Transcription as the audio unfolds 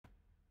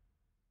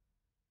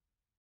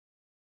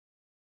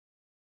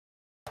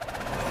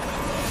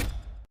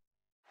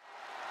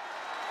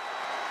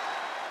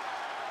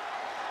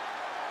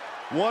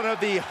one of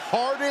the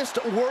hardest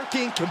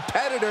working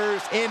competitors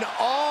in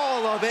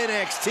all of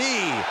NXT,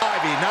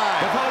 Ivy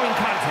Nile. The following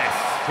contest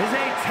is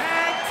a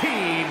tag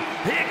team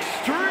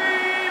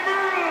Extreme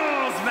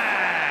Rules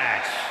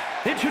match.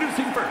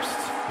 Introducing first,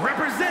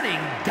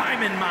 representing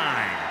Diamond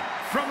Mine,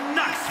 from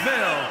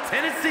Knoxville,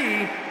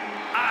 Tennessee,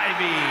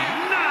 Ivy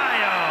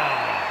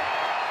Nile.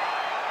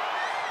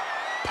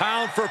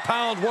 Pound for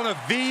pound, one of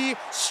the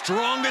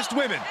strongest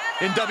women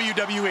in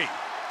WWE.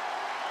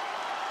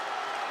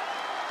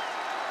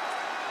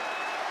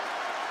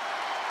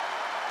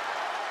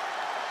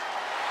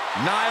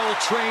 Nile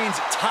trains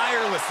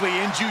tirelessly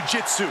in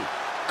jiu-jitsu,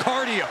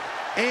 cardio,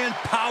 and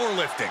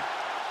powerlifting.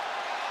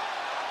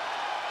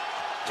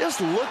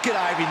 Just look at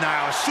Ivy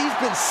Nile. She's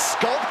been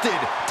sculpted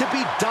to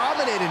be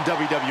dominant in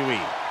WWE.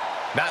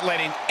 Not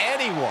letting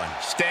anyone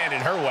stand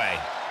in her way.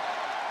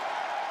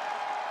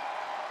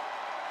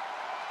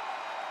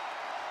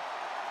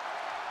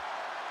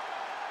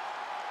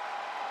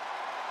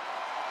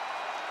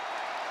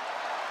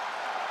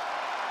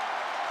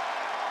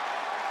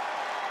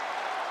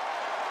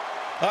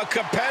 A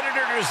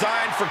competitor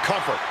designed for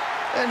comfort.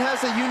 And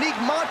has a unique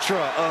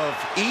mantra of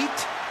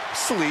eat,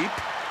 sleep,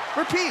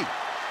 repeat.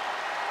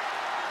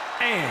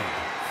 And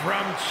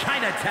from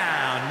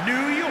Chinatown,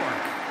 New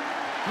York,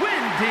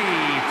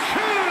 Wendy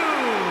Choo.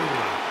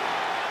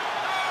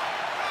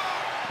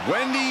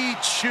 Wendy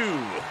Choo,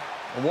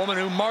 a woman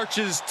who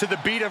marches to the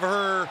beat of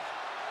her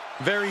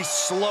very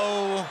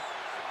slow,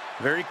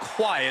 very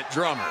quiet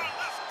drummer.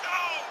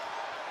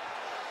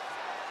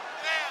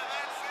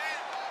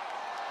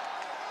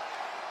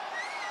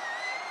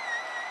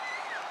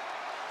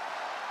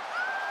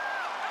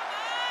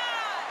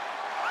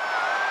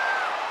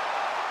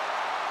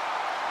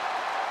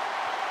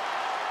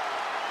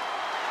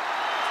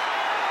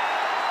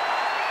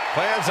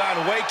 Plans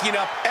on waking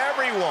up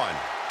everyone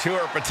to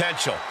her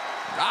potential.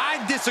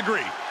 I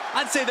disagree.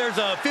 I'd say there's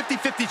a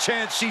 50-50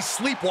 chance she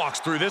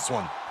sleepwalks through this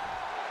one.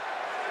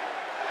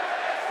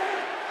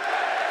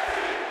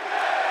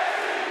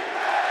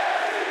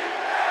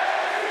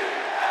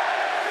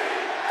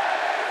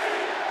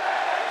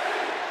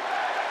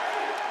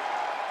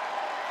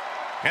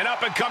 An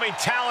up-and-coming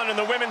talent in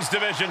the women's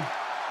division.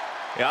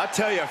 Yeah, I'll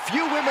tell you,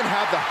 few women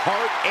have the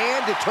heart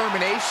and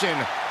determination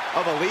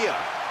of Aliyah.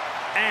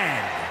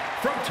 And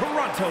from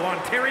Toronto,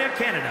 Ontario,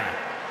 Canada,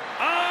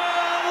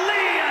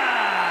 Aliyah!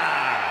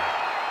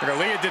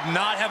 Aliyah did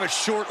not have a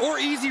short or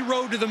easy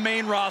road to the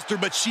main roster,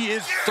 but she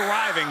is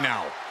thriving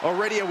now.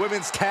 Already a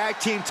women's tag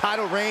team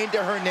title reign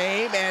to her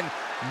name, and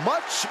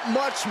much,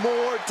 much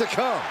more to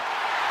come.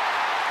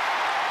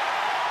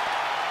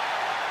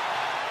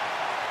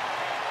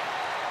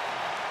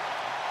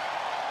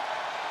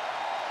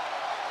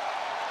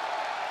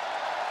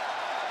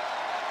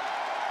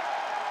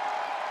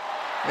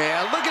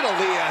 Man, look at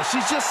Aliyah.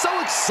 She's just so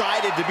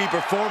excited to be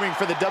performing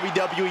for the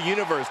WWE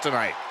Universe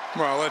tonight.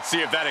 Well, let's see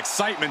if that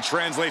excitement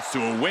translates to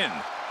a win.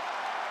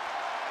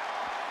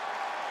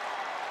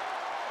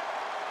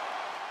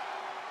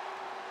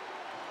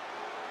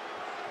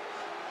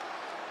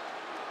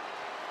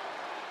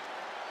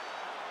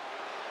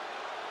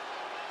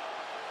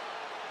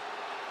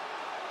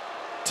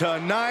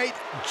 Tonight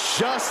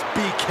just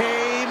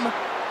became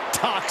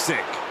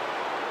toxic.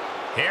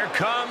 Here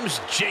comes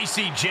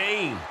Jacy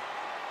Jane.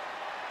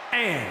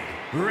 And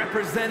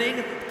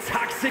representing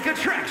Toxic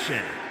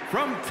Attraction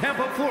from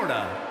Tampa,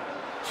 Florida,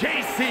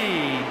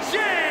 Jacy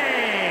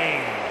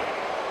Jane.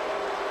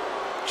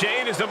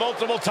 Jane is the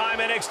multiple-time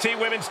NXT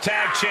Women's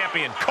Tag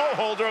Champion,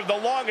 co-holder of the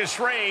longest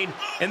reign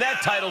in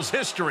that title's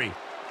history.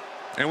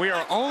 And we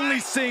are only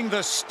seeing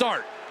the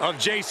start of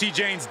Jacy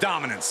Jane's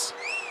dominance.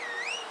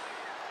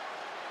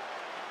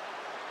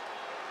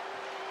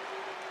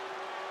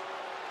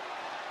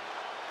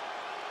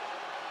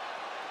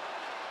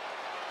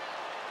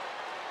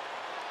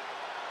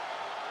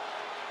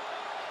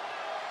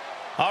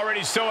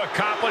 Already so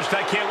accomplished,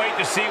 I can't wait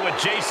to see what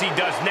Jacy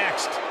does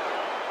next.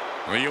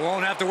 Well, you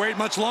won't have to wait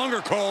much longer,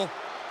 Cole.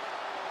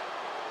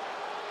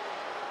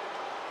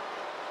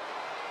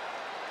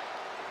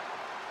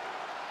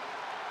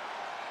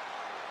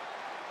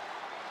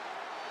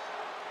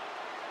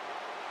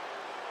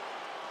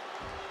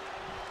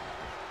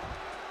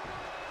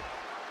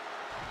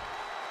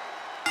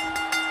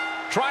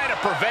 Trying to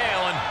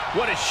prevail in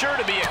what is sure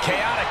to be a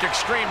chaotic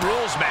Extreme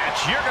Rules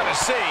match, you're going to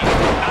see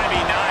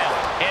Ivy Nile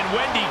and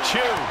Wendy Choo.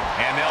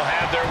 And they'll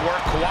have their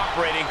work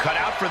cooperating cut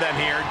out for them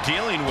here,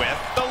 dealing with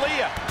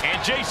Aliyah and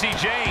Jacy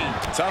Jane.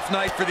 Tough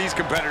night for these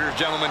competitors,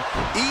 gentlemen.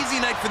 Easy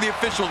night for the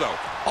official, though.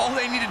 All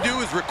they need to do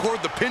is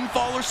record the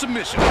pinfall or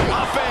submission.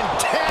 Up and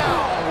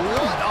down.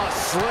 What a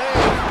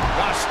slam.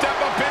 A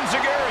step-up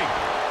enziguri.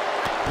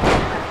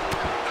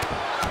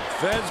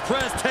 Fez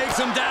press takes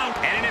him down.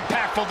 And an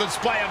impactful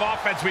display of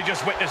offense we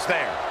just witnessed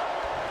there.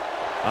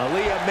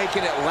 Aliyah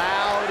making it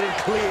loud and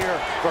clear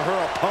for her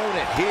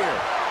opponent here.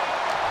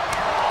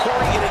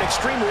 Corey, in an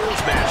Extreme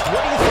Rules match,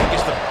 what do you think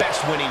is the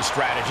best winning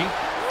strategy?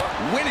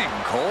 Winning,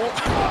 Cole.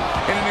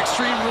 In an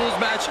Extreme Rules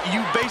match,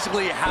 you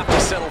basically have to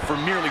settle for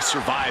merely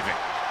surviving.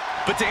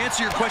 But to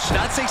answer your question,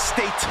 I'd say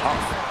stay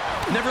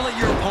tough. Never let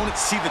your opponent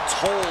see the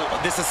toll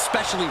this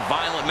especially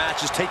violent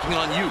match is taking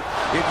on you.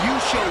 If you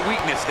show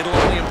weakness, it'll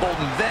only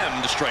embolden them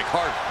to strike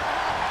hard.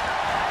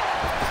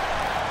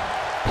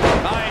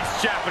 Nice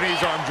Japanese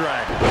arm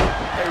drag.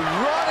 A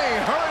running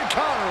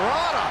Hurricane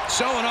Rana.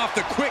 Showing off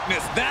the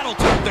quickness, that'll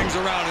turn things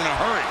around in a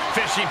hurry.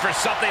 Fishing for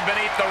something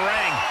beneath the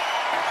ring.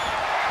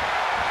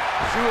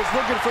 She was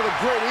looking for the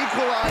great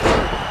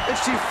equalizer, and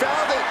she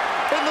found it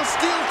in the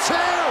steel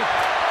chair.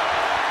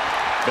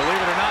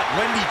 Believe it or not,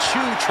 Wendy Choo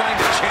trying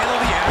to channel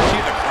the energy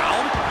of the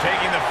crowd.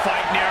 Taking the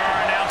fight near our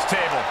announce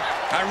table.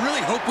 I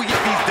really hope we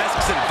get these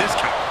desks at a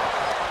discount.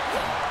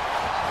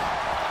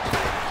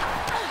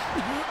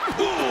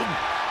 Boom!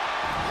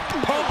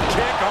 Pump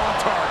kick on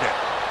target.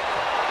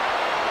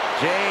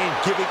 Jane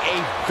giving a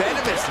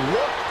venomous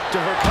look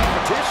to her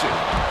competition.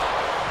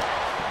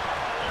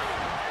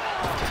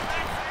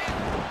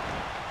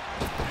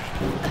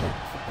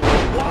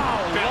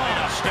 Wow, Belly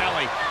to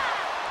belly.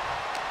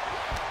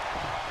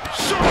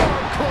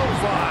 sharp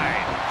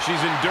clothesline.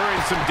 She's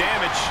enduring some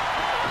damage.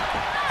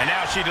 And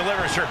now she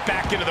delivers her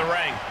back into the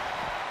ring.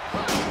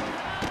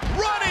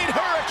 Running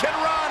Hurricane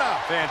Rana.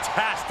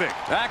 Fantastic.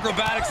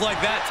 Acrobatics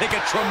like that take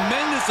a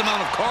tremendous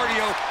amount of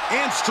cardio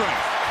and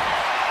strength.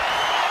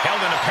 Held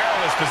in a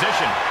perilous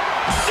position.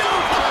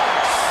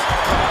 Suplex.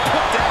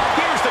 Put down.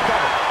 Here's the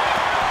cover.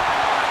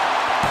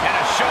 And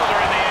a shoulder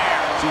in the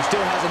air. She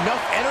still has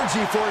enough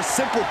energy for a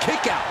simple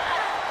kick out.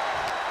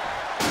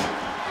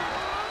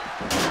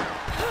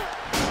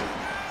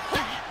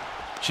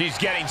 She's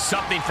getting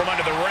something from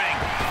under the ring.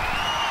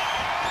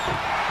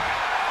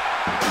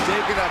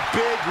 Taking a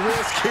big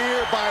risk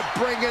here by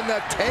bringing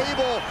the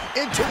table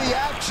into the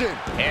action.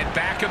 And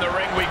back in the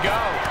ring we go.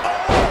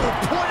 Oh, the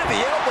point of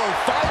the elbow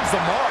finds the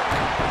mark.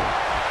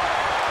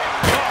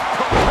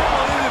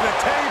 Propelled into the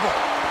table.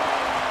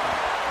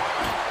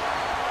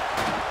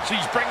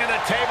 She's bringing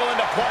the table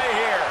into play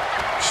here.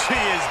 She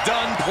is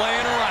done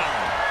playing around.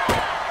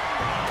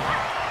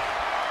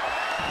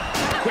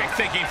 Quick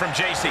thinking from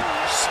Jacy.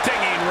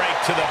 Stinging right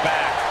to the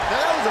back. Now,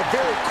 that was a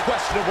very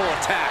questionable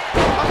attack.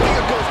 I think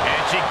it goes.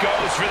 And she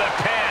goes for the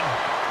pin.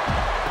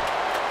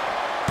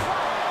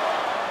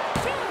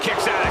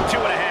 Kicks out at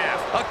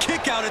 2.5. A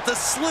kick out at the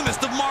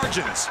slimmest of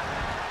margins.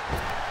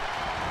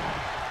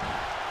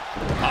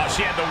 Oh,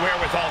 she had the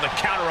wherewithal to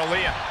counter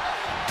Aliyah.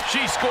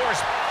 She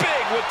scores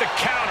big with the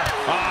counter.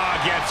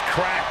 Gets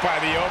cracked by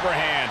the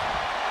overhand.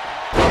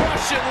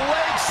 Russian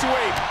leg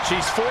sweep.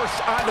 She's forced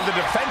onto the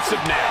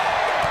defensive now.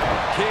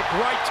 Kick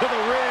right to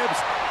the ribs.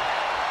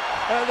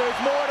 And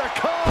there's more to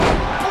come.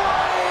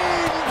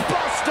 Brain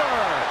buster.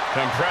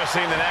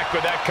 Compressing the neck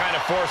with that kind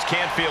of force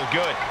can't feel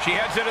good. She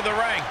heads into the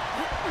ring.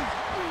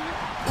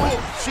 Oh,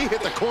 she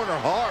hit the corner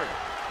hard.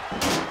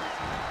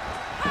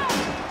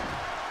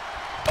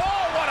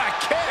 Oh, what a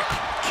kick.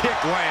 Kick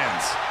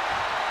lands.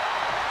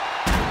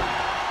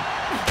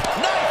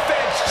 Knife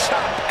edge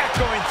chop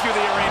echoing through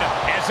the arena.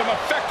 And some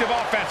effective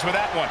offense with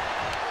that one.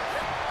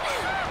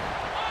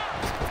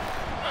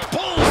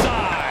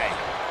 Bullseye.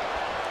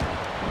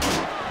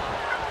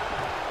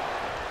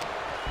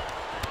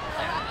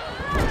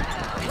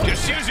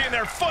 Just using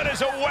their foot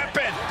as a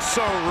weapon.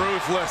 So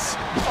ruthless.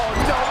 Oh,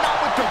 no, not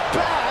with the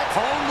bat.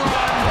 Home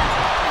run.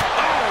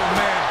 Oh,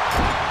 man.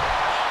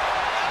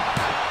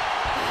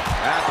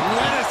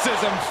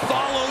 Athleticism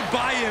followed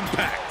by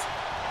impact.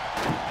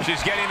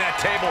 She's getting that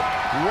table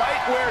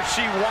right where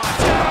she wants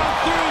it. Down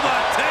through the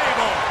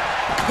table.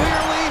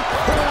 Clearly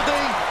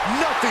holding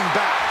nothing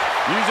back.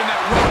 Using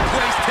that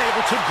well-placed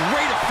table to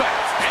great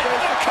effect.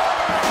 And the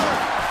cover!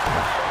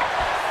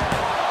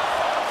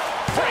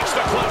 Breaks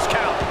the close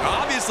count.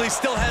 Obviously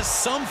still has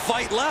some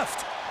fight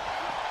left.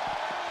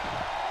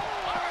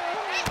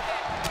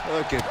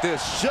 Look at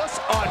this,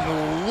 just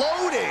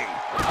unloading.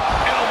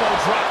 Elbow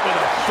drop with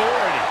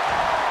authority.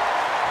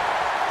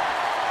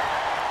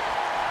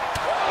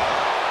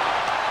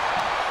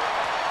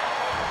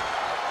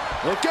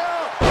 Look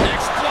out.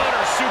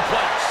 Exploder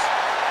suplex.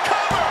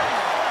 Cover.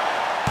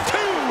 2.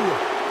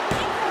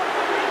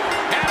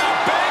 And a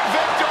big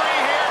victory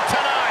here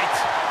tonight.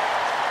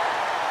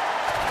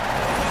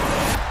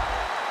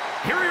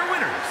 Here are your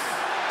winners,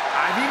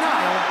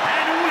 Nile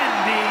and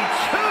Wendy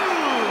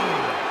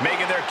Choo.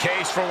 Making their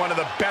case for one of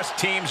the best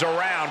teams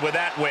around with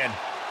that win.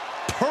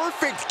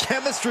 Perfect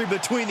chemistry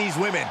between these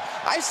women.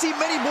 I see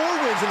many more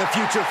wins in the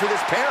future for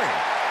this pairing.